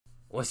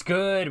What's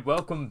good?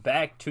 Welcome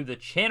back to the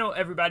channel,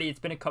 everybody. It's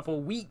been a couple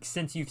weeks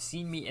since you've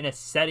seen me in a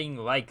setting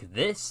like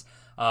this,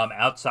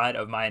 outside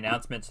of my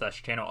announcement /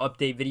 channel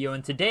update video.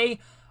 And today,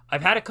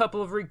 I've had a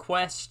couple of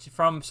requests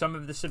from some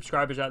of the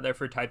subscribers out there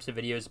for types of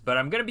videos, but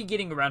I'm going to be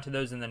getting around to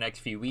those in the next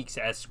few weeks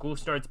as school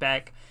starts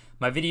back.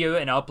 My video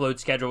and upload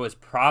schedule is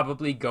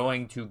probably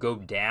going to go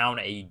down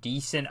a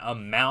decent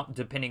amount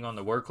depending on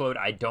the workload.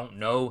 I don't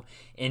know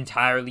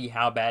entirely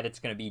how bad it's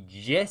going to be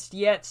just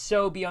yet,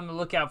 so be on the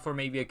lookout for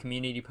maybe a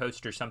community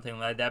post or something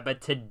like that. But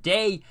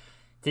today,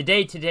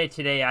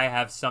 I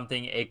have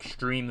something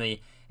extremely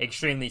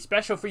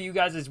special for you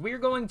guys, as we're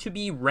going to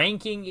be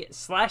ranking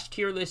 /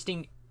 tier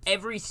listing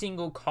every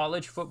single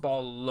college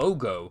football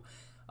logo.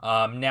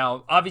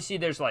 Now, obviously,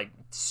 there's like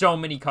so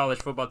many college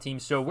football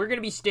teams, so we're going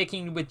to be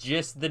sticking with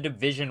just the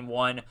Division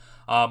One,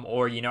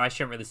 or, you know, I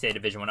shouldn't really say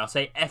Division One. I'll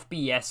say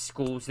FBS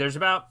schools. There's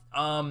about,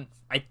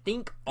 I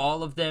think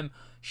all of them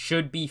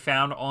should be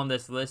found on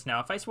this list. Now,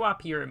 if I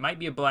swap here, it might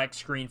be a black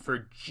screen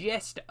for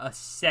just a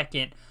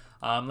second.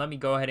 Let me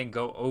go ahead and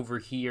go over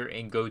here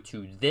and go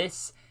to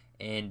this,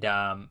 and,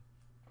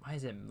 why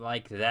is it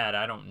like that?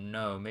 I don't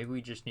know. Maybe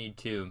we just need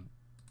to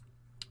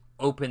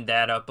open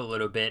that up a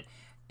little bit.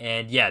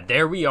 And yeah,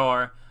 there we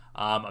are.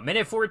 A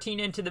minute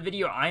 14 into the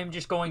video. I am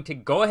just going to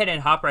go ahead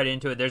and hop right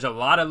into it. There's a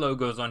lot of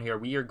logos on here.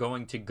 We are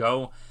going to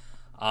go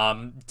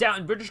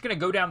down. We're just going to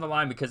go down the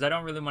line because I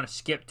don't really want to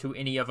skip to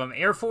any of them.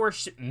 Air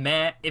Force,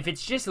 meh. If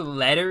it's just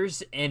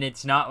letters and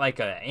it's not like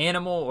an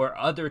animal or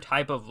other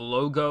type of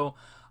logo,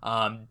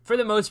 for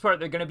the most part,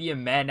 they're going to be a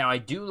meh. Now, I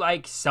do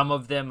like some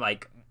of them,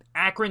 like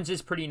Akron's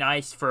is pretty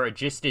nice for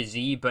just a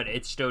Z, but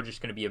it's still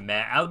just going to be a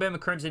meh. Alabama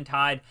Crimson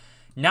Tide,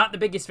 not the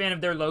biggest fan of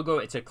their logo.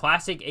 It's a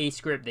classic A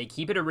script. They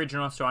keep it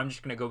original, so I'm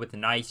just going to go with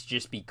nice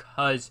just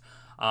because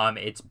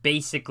it's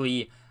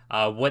basically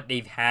what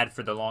they've had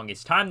for the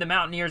longest time. The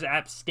Mountaineers,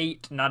 App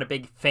State, not a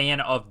big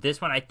fan of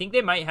this one. I think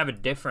they might have a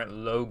different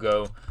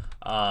logo.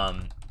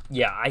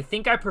 Yeah, I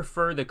think I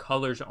prefer the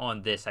colors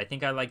on this. I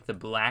think I like the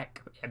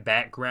black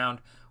background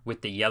with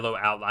the yellow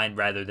outline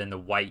rather than the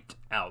white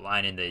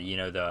outline and the, you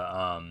know,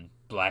 the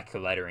black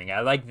lettering.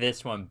 I like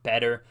this one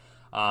better.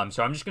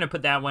 So I'm just going to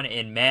put that one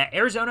in matte.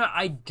 Arizona,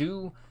 I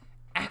do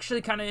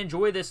actually kind of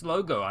enjoy this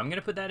logo. I'm going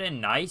to put that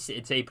in nice.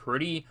 It's a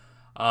pretty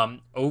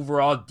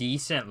overall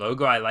decent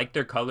logo. I like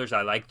their colors.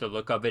 I like the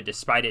look of it.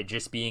 Despite it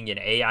just being an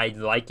A, I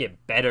like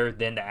it better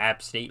than the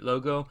App State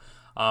logo.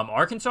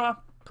 Arkansas,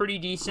 pretty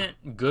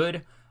decent.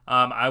 Good.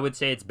 I would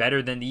say it's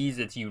better than these.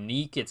 It's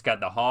unique. It's got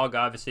the hog,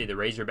 obviously, the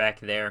Razorback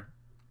there.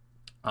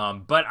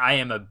 But I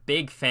am a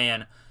big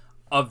fan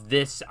of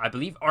this. I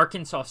believe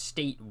Arkansas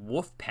State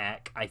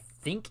Wolfpack, I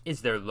think,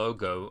 is their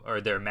logo or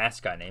their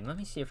mascot name. Let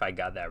me see if I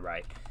got that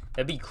right.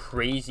 That'd be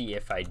crazy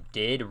if I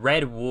did.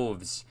 Red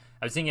Wolves.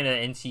 I was thinking of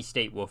NC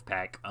State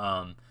Wolfpack.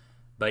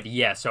 But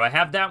yeah, so I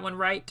have that one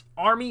right.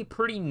 Army,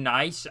 pretty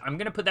nice. I'm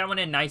going to put that one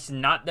in nice.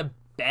 Not the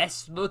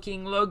best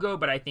looking logo,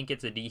 but I think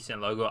it's a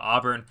decent logo.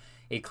 Auburn,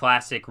 a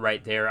classic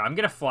right there. I'm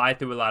going to fly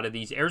through a lot of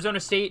these. Arizona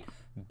State,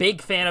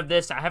 big fan of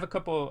this. I have a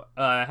couple,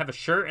 I have a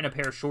shirt and a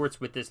pair of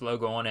shorts with this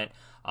logo on it.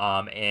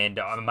 And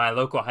my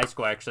local high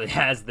school actually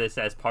has this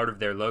as part of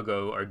their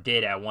logo, or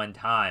did at one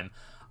time.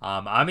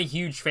 I'm a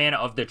huge fan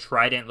of the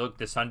trident look,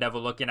 the Sun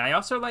Devil look, and I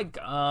also like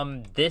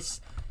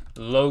this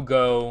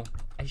logo.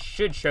 I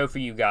should show for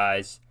you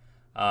guys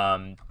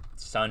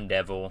Sun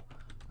Devil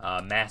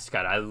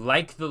mascot. I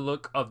like the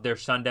look of their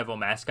Sun Devil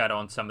mascot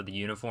on some of the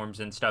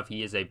uniforms and stuff.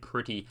 He is a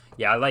pretty,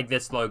 yeah, I like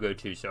this logo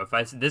too. So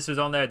if this was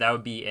on there, that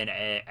would be an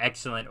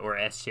excellent or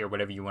S tier,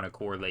 whatever you want to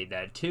correlate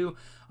that to.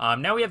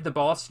 Now we have the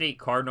Ball State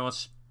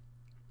Cardinals.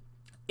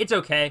 It's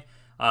okay.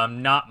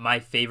 Not my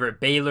favorite.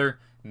 Baylor,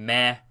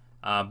 meh.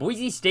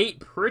 Boise State,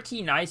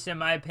 pretty nice in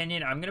my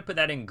opinion. I'm going to put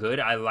that in good.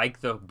 I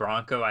like the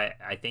Bronco.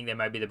 I think they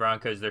might be the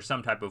Broncos. They're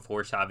some type of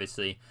horse,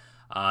 obviously.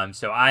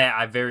 So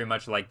I very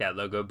much like that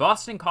logo.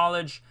 Boston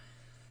College,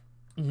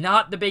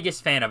 not the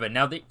biggest fan of it.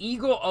 Now, the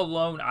eagle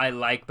alone I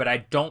like, but I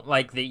don't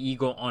like the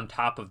eagle on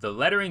top of the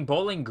lettering.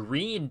 Bowling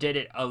Green did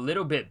it a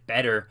little bit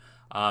better,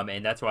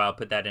 and that's why I'll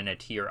put that in a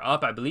tier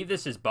up. I believe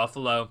this is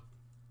Buffalo.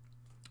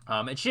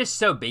 It's just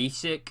so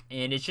basic,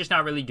 and it's just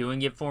not really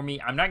doing it for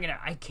me.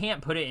 I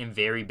can't put it in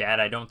very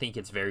bad. I don't think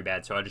it's very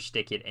bad, so I'll just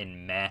stick it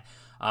in meh.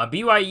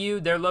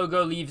 BYU, their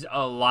logo leaves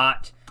a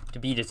lot to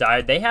be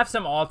desired. They have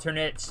some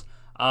alternates,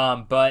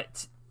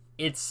 but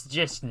it's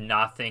just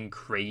nothing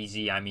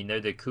crazy. I mean, they're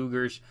the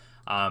Cougars.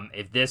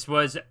 If this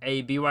was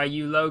a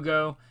BYU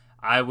logo,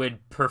 I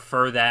would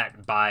prefer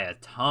that by a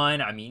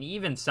ton. I mean,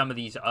 even some of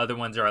these other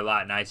ones are a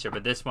lot nicer,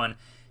 but this one,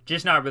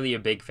 just not really a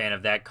big fan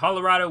of that.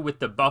 Colorado with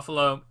the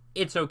Buffalo,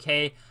 it's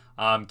okay.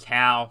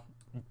 Cal,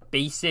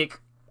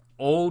 basic,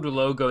 old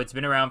logo. It's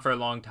been around for a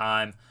long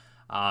time.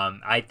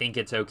 I think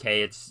it's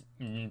okay. It's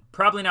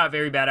probably not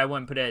very bad. I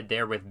wouldn't put it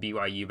there with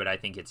BYU, but I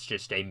think it's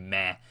just a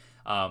meh.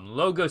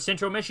 Logo,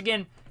 Central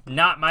Michigan,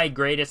 not my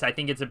greatest. I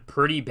think it's a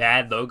pretty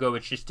bad logo.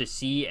 It's just to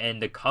see,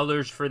 and the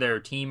colors for their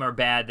team are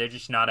bad. They're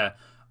just not a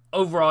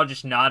overall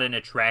just not an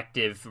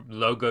attractive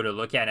logo to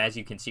look at. And as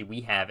you can see,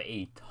 we have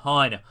a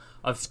ton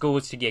of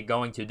schools to get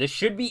going to. This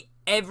should be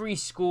every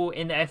school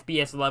in the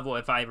FBS level,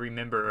 if I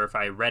remember or if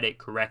I read it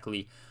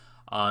correctly.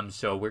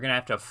 So we're going to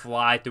have to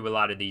fly through a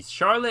lot of these.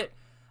 Charlotte,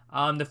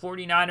 the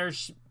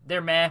 49ers,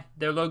 they're meh.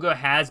 Their logo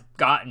has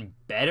gotten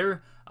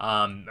better,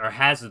 or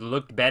has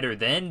looked better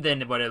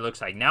than what it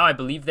looks like now. I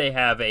believe they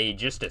have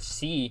just a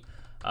C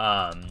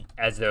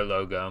as their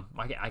logo.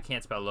 I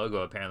can't spell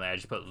logo, apparently. I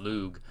just put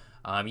Lug.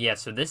 Yeah,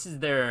 so this is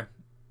their...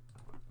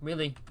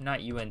 Really?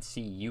 Not UNC,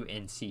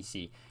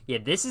 UNCC. Yeah,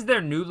 this is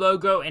their new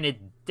logo, and it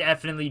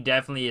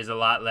definitely is a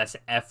lot less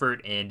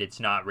effort, and it's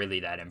not really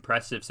that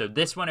impressive. So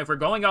this one, if we're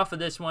going off of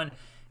this one,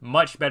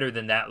 much better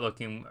than that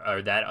looking,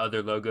 or that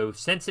other logo.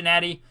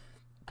 Cincinnati,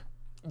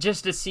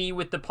 just a C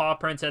with the paw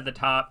prints at the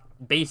top.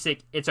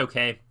 Basic, it's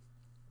okay.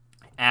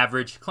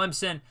 Average.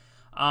 Clemson,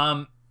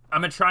 I'm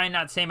going to try and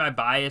not say my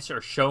bias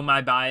or show my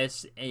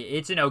bias.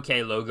 It's an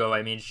okay logo.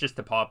 I mean, it's just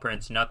the paw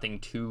prints, nothing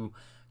too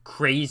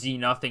crazy,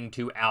 nothing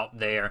too out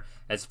there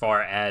as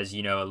far as,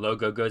 you know, a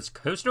logo goes.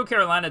 Coastal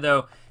Carolina,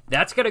 though,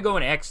 that's going to go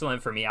in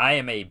excellent for me. I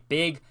am a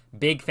big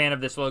fan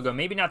of this logo.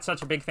 Maybe not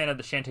such a big fan of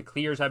the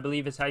Chanticleers, I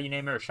believe is how you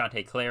name it, or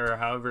Chanticleer, or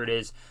however it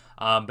is.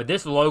 But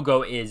this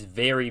logo is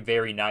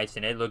very nice,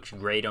 and it looks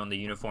great on the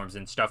uniforms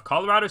and stuff.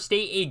 Colorado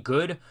State, a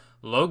good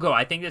logo.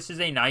 I think this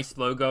is a nice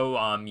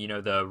logo. You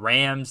know, the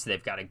Rams,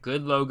 they've got a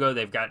good logo.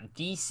 They've got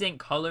decent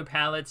color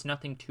palettes,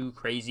 nothing too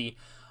crazy.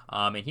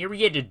 And here we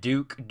get to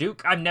Duke.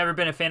 Duke, I've never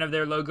been a fan of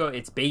their logo.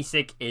 It's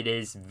basic. It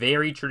is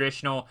very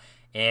traditional.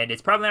 And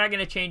it's probably not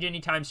going to change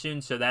anytime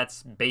soon. So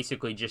that's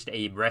basically just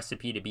a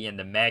recipe to be in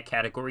the meh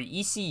category.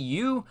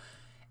 ECU,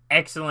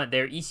 excellent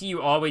there.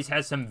 ECU always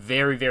has some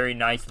very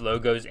nice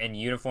logos and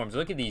uniforms.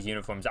 Look at these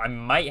uniforms. I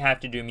might have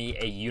to do me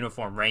a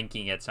uniform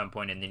ranking at some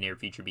point in the near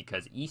future,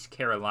 because East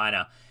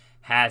Carolina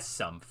has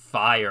some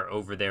fire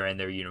over there in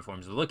their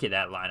uniforms. Look at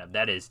that lineup.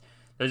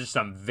 Those are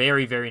some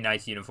very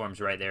nice uniforms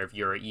right there if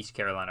you're an East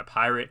Carolina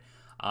Pirate.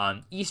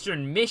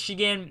 Eastern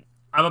Michigan,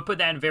 I'm going to put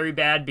that in very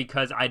bad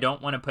because I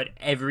don't want to put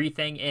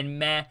everything in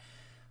meh.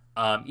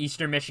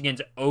 Eastern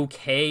Michigan's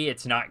okay.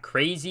 It's not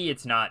crazy.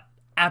 It's not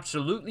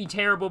absolutely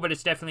terrible, but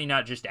it's definitely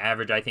not just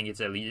average. I think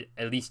it's at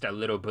least a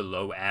little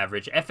below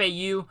average.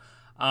 FAU,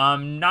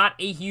 not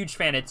a huge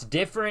fan. It's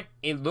different.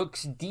 It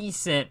looks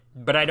decent,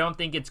 but I don't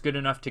think it's good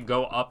enough to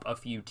go up a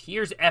few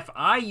tiers.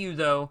 FIU,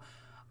 though,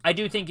 I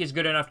do think is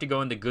good enough to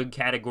go in the good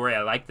category.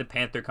 I like the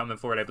Panther coming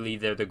forward. I believe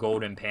they're the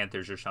Golden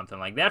Panthers or something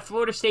like that.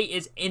 Florida State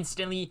is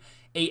instantly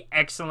a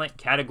excellent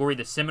category.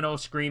 The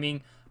Seminoles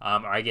screaming,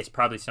 or I guess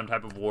probably some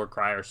type of war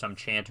cry or some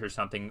chant or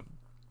something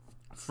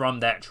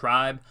from that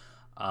tribe.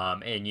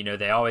 And, you know,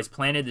 they always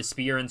planted the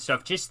spear and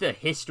stuff. Just the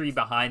history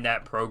behind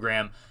that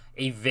program.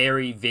 A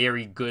very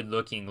good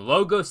looking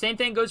logo. Same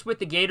thing goes with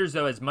the Gators,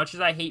 though. As much as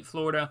I hate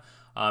Florida,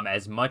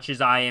 as much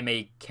as I am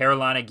a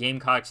Carolina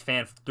Gamecocks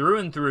fan through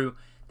and through,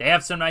 they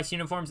have some nice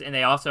uniforms, and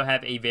they also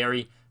have a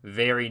very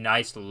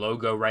nice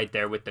logo right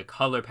there with the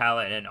color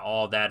palette and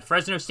all that.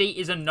 Fresno State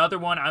is another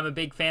one I'm a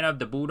big fan of.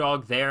 The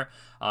Bulldog there.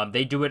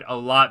 They do it a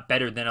lot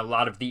better than a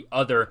lot of the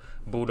other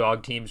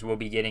Bulldog teams we'll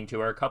be getting to,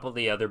 or a couple of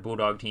the other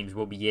Bulldog teams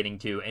we'll be getting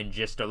to in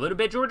just a little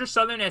bit. Georgia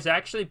Southern is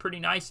actually pretty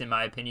nice, in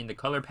my opinion. The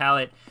color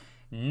palette,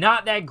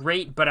 not that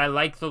great, but I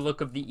like the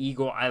look of the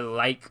Eagle. I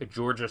like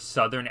Georgia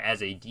Southern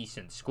as a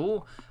decent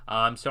school.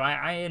 So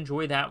I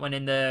enjoy that one.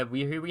 And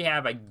here we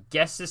have, I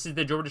guess this is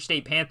the Georgia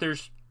State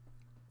Panthers.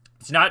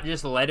 It's not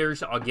just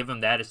letters. I'll give them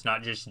that. It's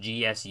not just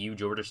GSU,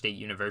 Georgia State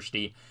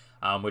University,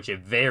 which it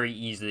very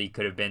easily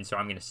could have been. So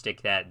I'm going to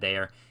stick that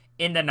there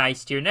in the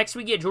nice tier. Next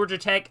we get Georgia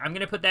Tech. I'm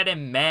going to put that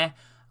in meh.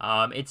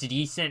 It's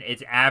decent.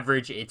 It's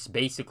average. It's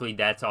basically,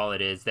 that's all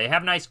it is. They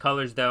have nice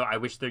colors, though. I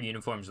wish their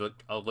uniforms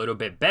looked a little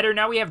bit better.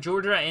 Now we have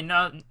Georgia, and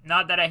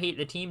not that I hate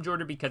the team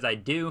Georgia, because I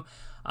do,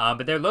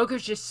 but their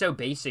logo's just so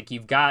basic.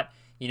 You've got,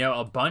 you know,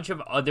 a bunch of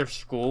other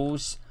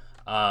schools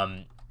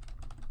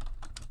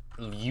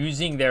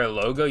using their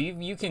logo.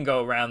 You can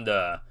go around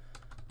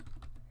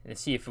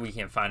let's see if we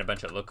can find a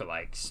bunch of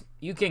lookalikes.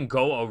 You can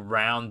go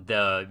around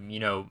the, you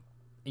know,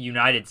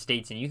 United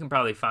States, and you can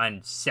probably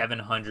find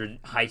 700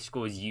 high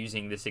schools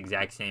using this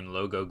exact same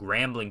logo.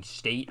 Grambling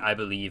State, I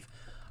believe,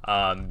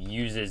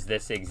 uses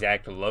this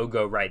exact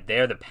logo right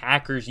there. The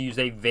Packers use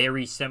a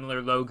very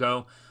similar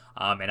logo,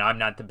 and I'm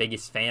not the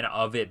biggest fan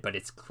of it, but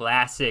it's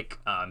classic.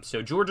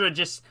 So Georgia,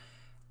 just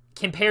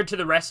compared to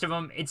the rest of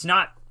them, it's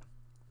not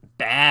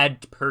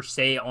bad per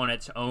se on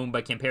its own,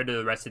 but compared to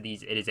the rest of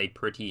these, it is a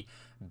pretty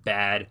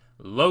bad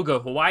logo.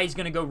 Hawaii's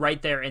going to go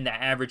right there in the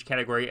average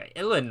category.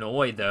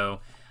 Illinois, though,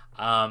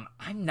 I'm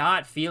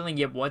not feeling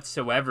it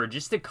whatsoever.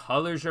 Just the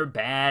colors are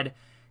bad.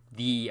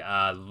 The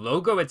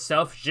logo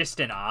itself is just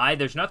an eye.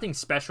 There's nothing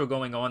special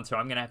going on, so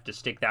I'm going to have to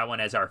stick that one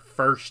as our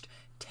first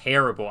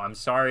terrible. I'm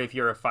sorry if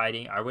you're a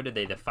fighting, or what are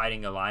they, the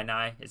Fighting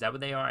Illini? Is that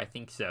what they are? I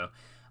think so.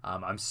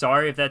 I'm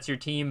sorry if that's your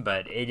team,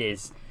 but it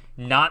is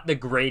not the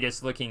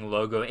greatest looking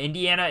logo.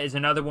 Indiana is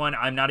another one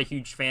I'm not a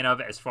huge fan of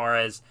as far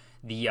as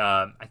the,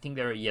 I think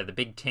the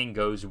Big Ten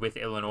goes with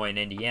Illinois and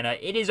Indiana.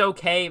 It is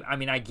okay. I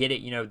mean, I get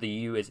it. You know, the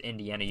U is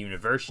Indiana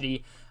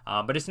University,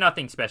 but it's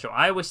nothing special.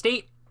 Iowa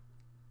State,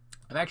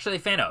 I'm actually a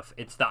fan of.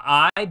 It's the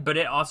I, but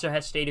it also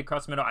has state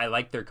across the middle. I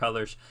like their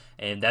colors,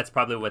 and that's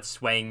probably what's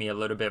swaying me a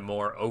little bit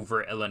more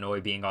over Illinois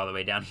being all the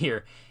way down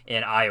here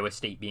and Iowa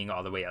State being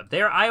all the way up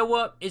there.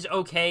 Iowa is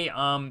okay.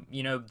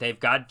 You know, they've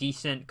got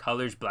decent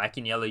colors, black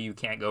and yellow. You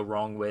can't go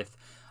wrong with.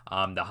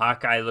 The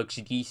Hawkeye looks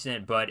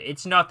decent, but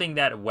it's nothing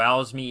that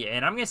wows me.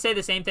 And I'm going to say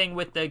the same thing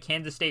with the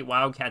Kansas State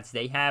Wildcats.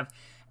 They have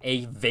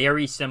a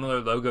very similar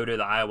logo to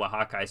the Iowa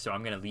Hawkeyes, so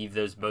I'm going to leave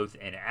those both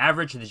in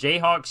average. The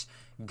Jayhawks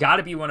got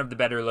to be one of the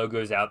better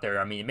logos out there.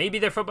 I mean, maybe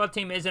their football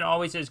team isn't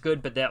always as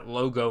good, but that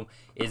logo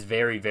is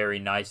very, very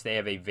nice. They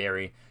have a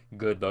very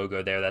good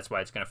logo there. That's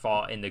why it's going to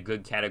fall in the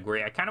good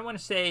category. I kind of want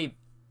to say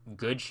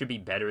good should be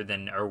better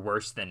than or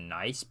worse than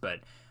nice, but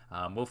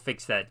we'll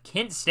fix that.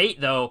 Kent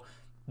State, though,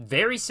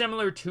 very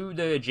similar to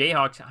the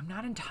Jayhawks. I'm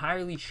not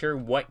entirely sure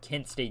what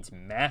Kent State's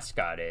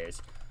mascot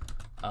is.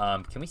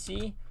 Can we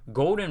see?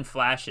 Golden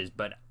flashes,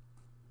 but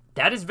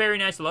that is very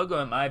nice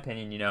logo in my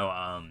opinion. You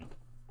know,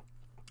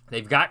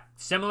 they've got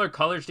similar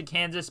colors to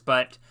Kansas,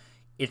 but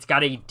it's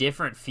got a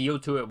different feel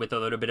to it with a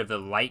little bit of the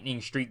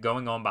lightning streak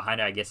going on behind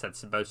it. I guess that's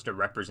supposed to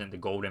represent the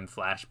golden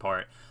flash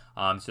part.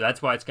 So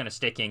that's why it's going to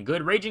stick in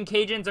good. Raging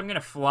Cajuns, I'm going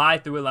to fly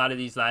through a lot of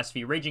these last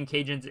few. Raging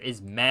Cajuns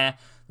is meh.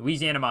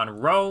 Louisiana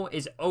Monroe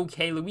is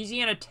okay.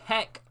 Louisiana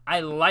Tech, I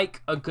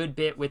like a good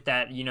bit with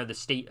that, you know, the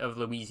state of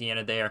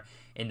Louisiana there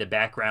in the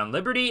background.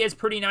 Liberty is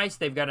pretty nice.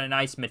 They've got a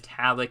nice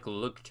metallic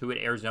look to it.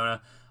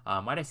 Arizona,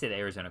 why did I say the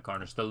Arizona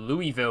Cardinals? The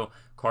Louisville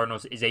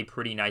Cardinals is a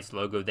pretty nice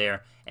logo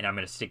there, and I'm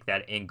going to stick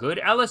that in good.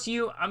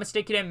 LSU, I'm going to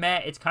stick it in meh.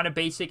 It's kind of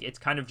basic. It's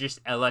kind of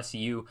just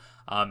LSU.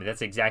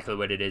 That's exactly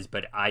what it is,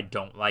 but I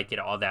don't like it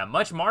all that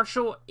much.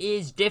 Marshall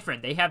is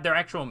different. They have their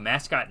actual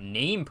mascot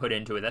name put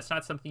into it. That's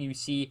not something you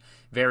see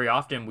very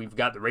often. We've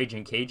got the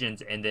Raging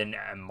Cajuns, and then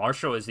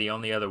Marshall is the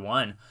only other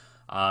one.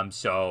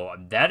 So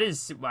that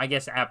is, I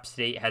guess, App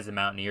State has the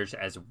Mountaineers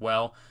as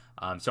well.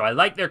 So I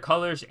like their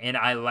colors, and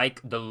I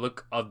like the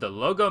look of the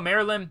logo.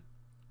 Maryland,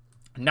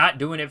 not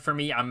doing it for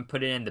me. I'm going to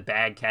put it in the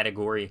bad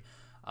category.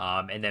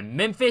 And then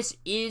Memphis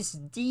is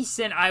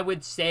decent, I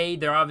would say.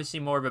 They're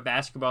obviously more of a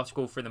basketball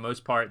school for the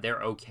most part.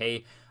 They're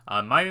okay.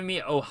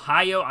 Miami,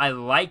 Ohio, I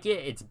like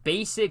it. It's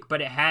basic,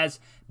 but it has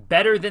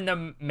better than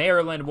the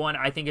Maryland one.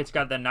 I think it's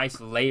got the nice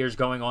layers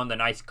going on, the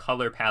nice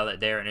color palette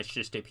there, and it's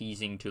just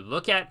appeasing to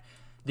look at.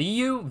 The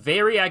U,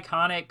 very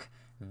iconic,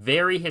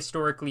 very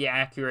historically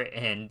accurate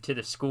and to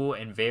the school,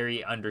 and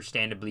very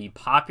understandably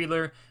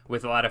popular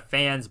with a lot of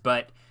fans,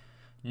 but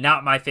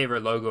not my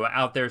favorite logo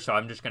out there, so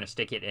I'm just going to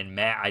stick it in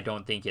meh. I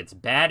don't think it's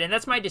bad, and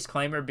that's my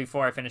disclaimer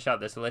before I finish out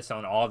this list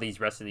on all these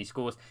rest of these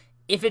schools.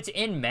 If it's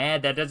in meh,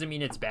 that doesn't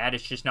mean it's bad.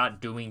 It's just not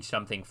doing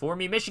something for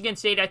me. Michigan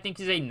State, I think,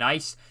 is a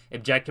nice,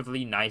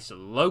 objectively nice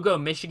logo.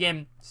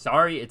 Michigan,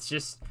 sorry, it's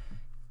just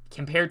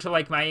compared to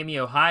like Miami,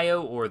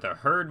 Ohio, or the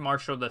Herd,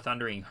 Marshall, the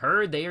Thundering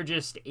Herd, they are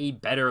just a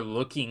better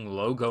looking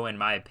logo in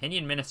my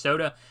opinion.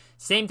 Minnesota,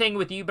 same thing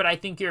with you, but I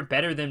think you're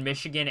better than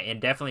Michigan and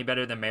definitely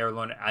better than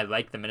Maryland. I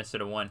like the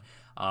Minnesota one,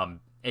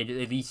 at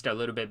least a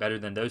little bit better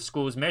than those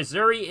schools.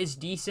 Missouri is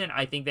decent.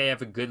 I think they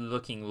have a good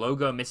looking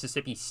logo.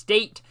 Mississippi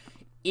State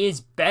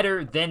is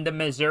better than the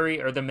Missouri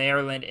or the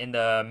Maryland and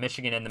the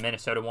Michigan and the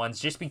Minnesota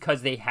ones just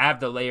because they have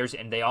the layers,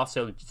 and they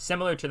also,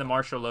 similar to the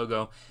Marshall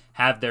logo,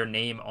 have their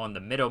name on the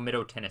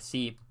Middle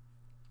Tennessee.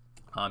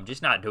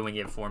 Just not doing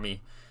it for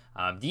me.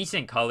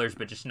 Decent colors,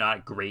 but just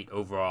not great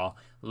overall.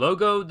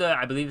 Logo,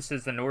 I believe this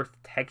is the North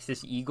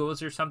Texas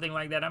Eagles or something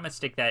like that. I'm going to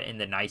stick that in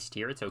the nice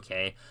tier. It's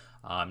okay.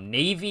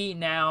 Navy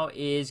now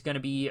is going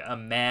to be a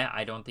meh.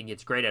 I don't think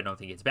it's great. I don't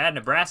think it's bad.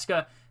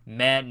 Nebraska,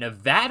 meh.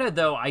 Nevada,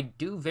 though, I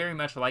do very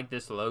much like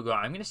this logo.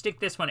 I'm going to stick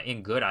this one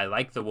in good. I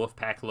like the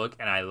Wolfpack look,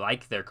 and I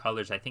like their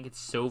colors. I think it's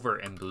silver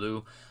and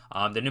blue.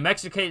 The New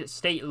Mexico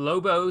State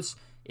Lobos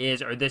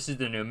this is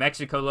the New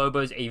Mexico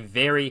Lobos, a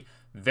very,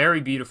 very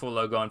beautiful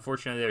logo.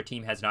 Unfortunately, their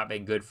team has not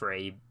been good for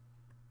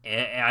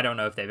I don't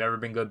know if they've ever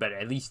been good, but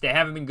at least they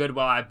haven't been good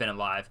while I've been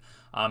alive.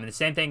 And the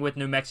same thing with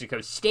New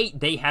Mexico State.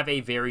 They have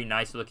a very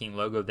nice looking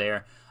logo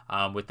there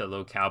with the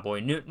little cowboy.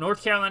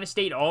 North Carolina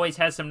State always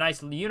has some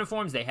nice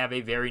uniforms. They have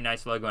a very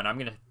nice logo, and I'm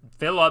going to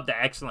fill up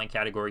the excellent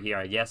category here,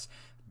 I guess,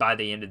 by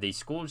the end of these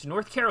schools.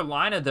 North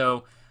Carolina,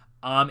 though,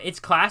 it's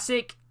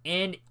classic,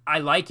 and I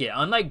like it.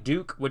 Unlike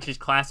Duke, which is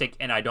classic,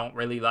 and I don't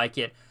really like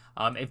it.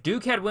 If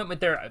Duke had went with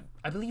their,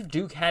 I believe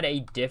Duke had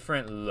a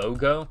different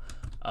logo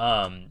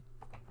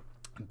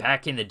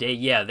back in the day.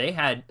 Yeah, they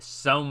had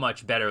so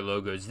much better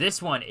logos.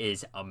 This one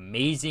is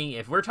amazing.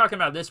 If we're talking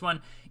about this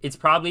one, it's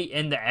probably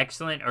in the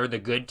excellent or the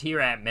good tier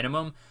at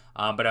minimum.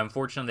 But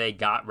unfortunately, they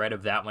got rid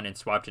of that one and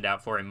swapped it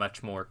out for a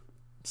much more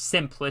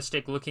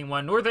simplistic looking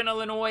one. Northern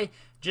Illinois,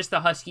 just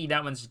the Husky.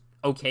 That one's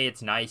okay.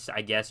 It's nice,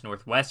 I guess.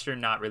 Northwestern,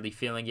 not really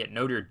feeling it.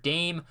 Notre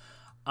Dame,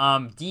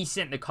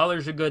 decent. The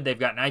colors are good. They've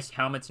got nice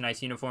helmets,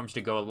 nice uniforms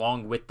to go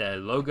along with the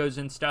logos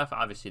and stuff.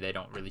 Obviously, they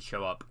don't really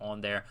show up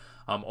on there.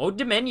 Old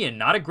Dominion,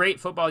 not a great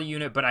football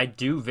unit, but I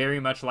do very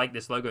much like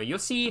this logo. You'll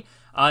see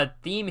a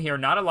theme here.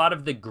 Not a lot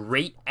of the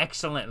great,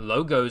 excellent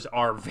logos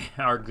are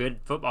good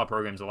football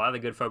programs. A lot of the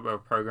good football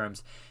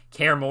programs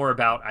care more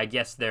about, I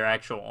guess, their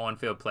actual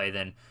on-field play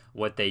than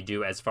what they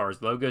do as far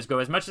as logos go.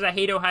 As much as I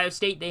hate Ohio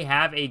State, they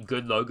have a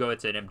good logo.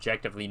 It's an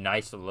objectively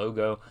nice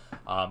logo.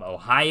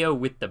 Ohio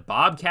with the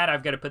Bobcat,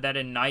 I've got to put that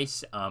in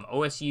nice.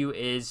 OSU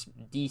is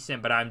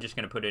decent, but I'm just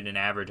going to put it in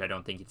average. I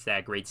don't think it's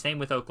that great. Same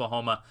with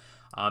Oklahoma.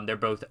 They're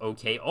both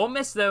okay. Ole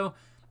Miss, though,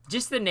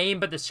 just the name,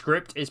 but the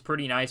script is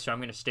pretty nice, so I'm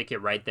going to stick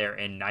it right there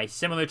in nice.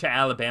 Similar to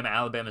Alabama.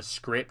 Alabama's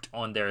script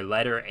on their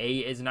letter A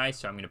is nice,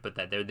 so I'm going to put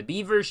that there. The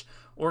Beavers,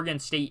 Oregon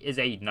State is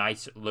a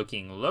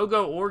nice-looking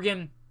logo.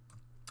 Oregon,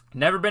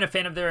 never been a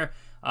fan of their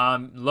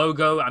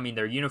logo. I mean,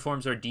 their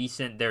uniforms are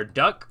decent. Their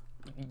duck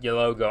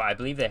logo, I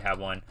believe they have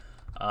one.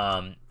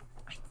 I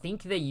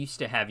think they used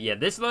to have, yeah,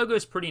 this logo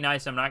is pretty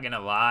nice, I'm not going to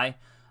lie,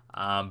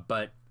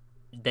 but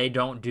they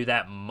don't do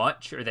that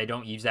much, or they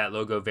don't use that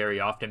logo very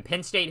often.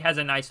 Penn State has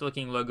a nice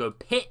looking logo.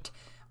 Pitt,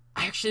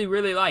 I actually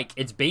really like.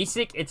 It's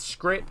basic, it's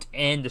script,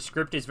 and the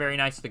script is very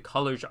nice. The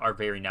colors are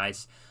very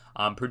nice.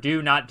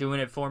 Purdue not doing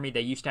it for me. They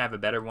used to have a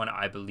better one,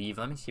 I believe.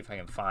 Let me see if I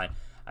can find.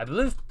 I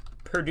believe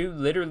Purdue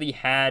literally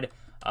had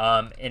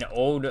an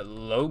old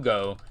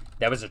logo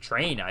that was a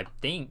train, I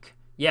think.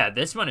 Yeah,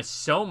 this one is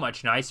so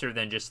much nicer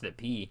than just the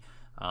P.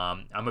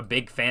 I'm a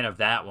big fan of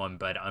that one,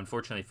 but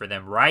unfortunately for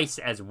them, Rice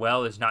as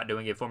well is not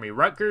doing it for me.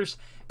 Rutgers,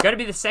 got to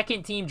be the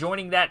second team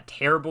joining that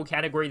terrible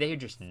category. They are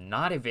just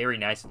not a very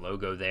nice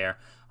logo there.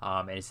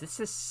 And is this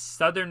a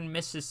Southern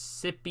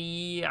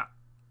Mississippi?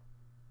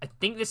 I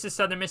think this is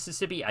Southern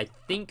Mississippi. I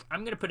think I'm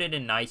going to put it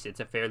in nice. It's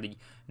a fairly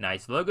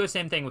nice logo.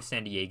 Same thing with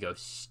San Diego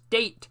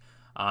State.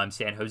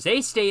 San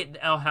Jose State,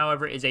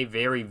 however, is a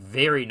very,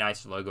 very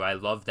nice logo. I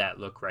love that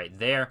look right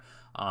there.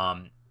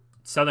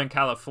 Southern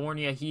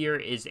California here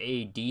is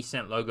a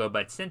decent logo,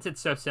 but since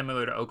it's so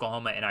similar to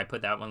Oklahoma and I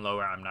put that one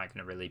lower, I'm not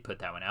going to really put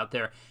that one out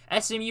there.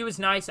 SMU is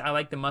nice. I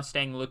like the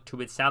Mustang look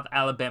to it. South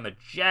Alabama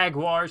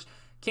Jaguars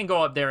can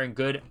go up there and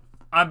good.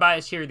 I'm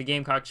biased here. The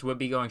Gamecocks would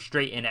be going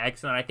straight in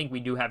excellent. I think we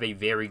do have a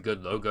very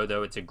good logo,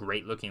 though. It's a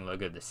great looking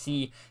logo to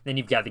see. Then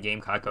you've got the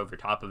Gamecock over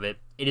top of it.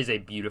 It is a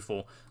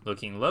beautiful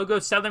looking logo.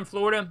 Southern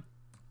Florida,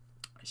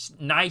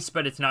 nice,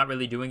 but it's not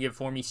really doing it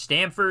for me.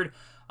 Stanford,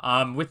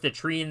 with the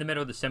tree in the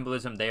middle, the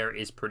symbolism there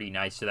is pretty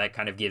nice, so that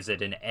kind of gives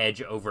it an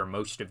edge over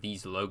most of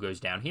these logos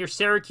down here.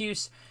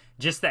 Syracuse,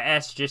 just the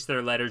S, just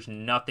their letters,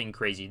 nothing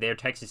crazy. They're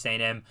Texas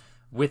A&M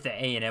with the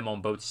A&M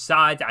on both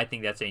sides. I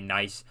think that's a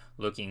nice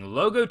looking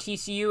logo.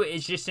 TCU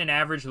is just an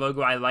average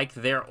logo. I like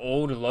their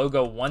old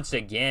logo once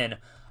again.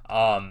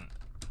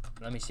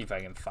 Let me see if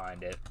I can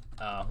find it.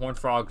 Horned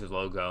Frogs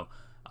logo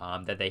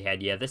that they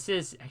had. Yeah, this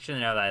is, actually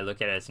now that I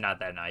look at it, it's not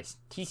that nice.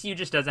 TCU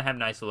just doesn't have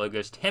nice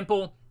logos.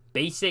 Temple,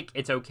 basic,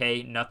 it's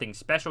okay, nothing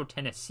special.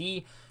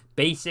 Tennessee,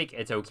 basic,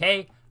 it's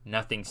okay,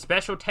 nothing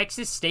special.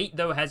 Texas State,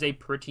 though, has a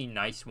pretty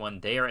nice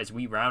one there as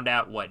we round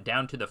out,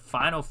 down to the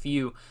final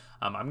few.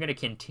 I'm going to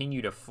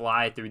continue to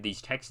fly through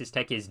these. Texas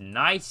Tech is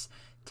nice.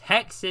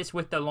 Texas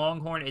with the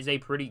Longhorn is a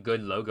pretty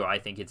good logo. I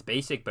think it's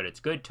basic, but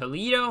it's good.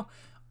 Toledo,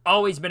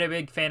 always been a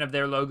big fan of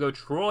their logo.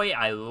 Troy,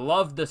 I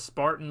love the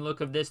Spartan look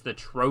of this. The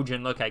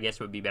Trojan look, I guess,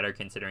 would be better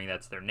considering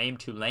that's their name.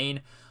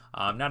 Tulane,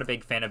 I'm not a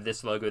big fan of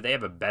this logo. They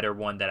have a better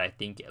one that I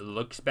think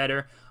looks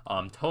better.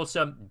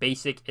 Tulsa,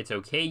 basic, it's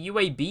okay.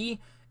 UAB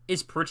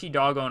is pretty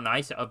doggone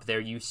nice up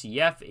there.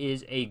 UCF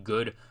is a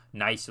good,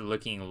 nice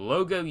looking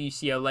logo.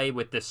 UCLA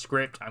with the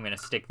script, I'm going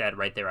to stick that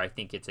right there. I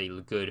think it's a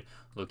good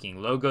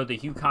looking logo. The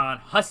UConn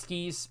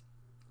Huskies,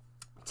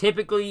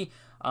 typically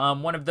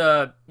one of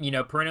the,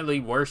 perennially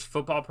worst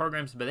football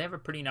programs, but they have a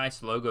pretty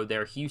nice logo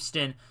there.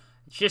 Houston,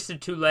 it's just the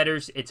two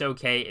letters. It's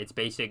okay. It's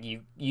basic.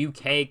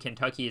 UK,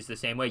 Kentucky is the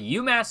same way.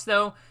 UMass,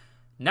 though,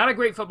 not a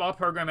great football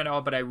program at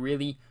all, but I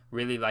really,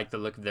 really like the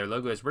look of their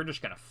logos. We're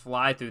just going to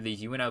fly through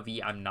these. UNLV,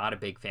 I'm not a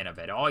big fan of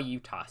at all.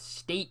 Utah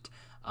State,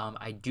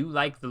 I do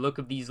like the look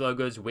of these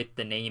logos with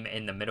the name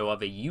in the middle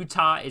of it.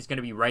 Utah is going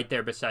to be right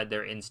there beside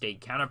their in-state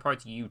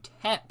counterparts.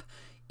 UTEP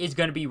is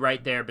going to be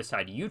right there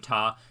beside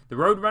Utah. The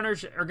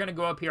Roadrunners are going to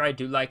go up here. I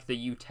do like the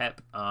UTEP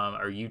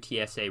or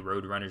UTSA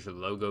Roadrunners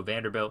logo.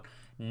 Vanderbilt,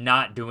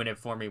 not doing it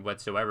for me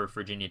whatsoever.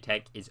 Virginia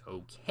Tech is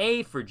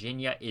okay.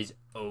 Virginia is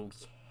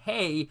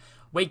okay.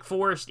 Wake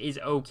Forest is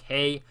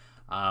okay.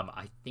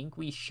 I think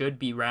we should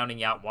be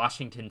rounding out.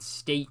 Washington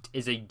State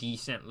is a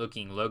decent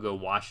looking logo.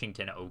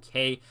 Washington,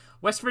 okay.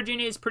 West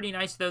Virginia is pretty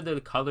nice, though.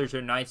 The colors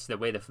are nice. The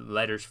way the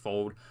letters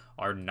fold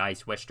are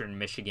nice. Western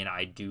Michigan,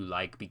 I do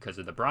like because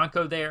of the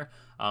Bronco there.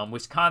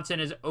 Wisconsin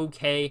is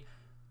okay.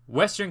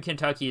 Western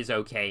Kentucky is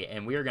okay.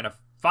 And we are going to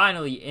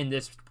finally end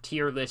this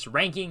tier list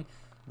ranking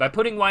by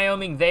putting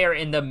Wyoming there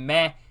in the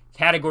meh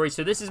category.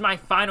 So this is my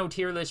final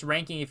tier list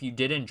ranking. If you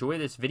did enjoy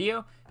this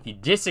video, if you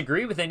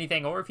disagree with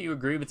anything, or if you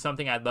agree with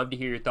something, I'd love to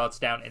hear your thoughts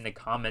down in the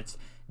comments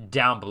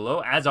down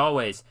below. As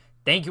always,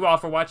 Thank you all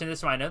for watching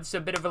this one. I know this is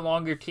a bit of a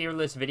longer tier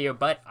list video,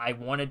 but I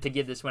wanted to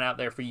get this one out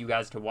there for you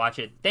guys to watch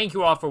it. Thank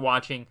you all for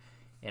watching,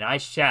 and I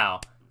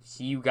shall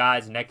see you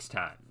guys next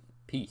time.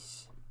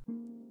 Peace.